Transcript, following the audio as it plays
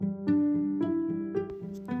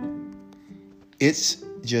It's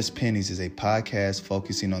Just Pennies is a podcast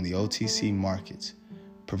focusing on the OTC markets,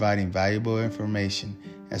 providing valuable information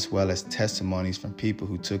as well as testimonies from people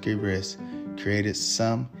who took a risk, created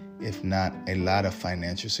some, if not a lot of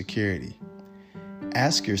financial security.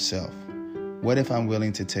 Ask yourself, what if I'm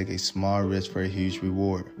willing to take a small risk for a huge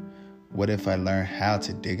reward? What if I learn how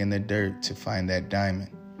to dig in the dirt to find that diamond?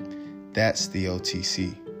 That's the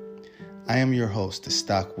OTC. I am your host, the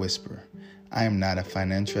Stock Whisperer. I am not a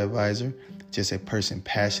financial advisor, just a person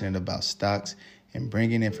passionate about stocks and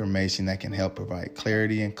bringing information that can help provide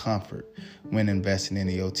clarity and comfort when investing in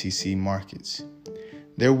the OTC markets.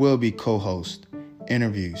 There will be co-hosts,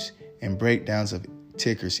 interviews, and breakdowns of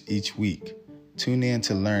tickers each week. Tune in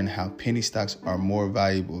to learn how penny stocks are more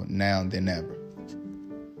valuable now than ever.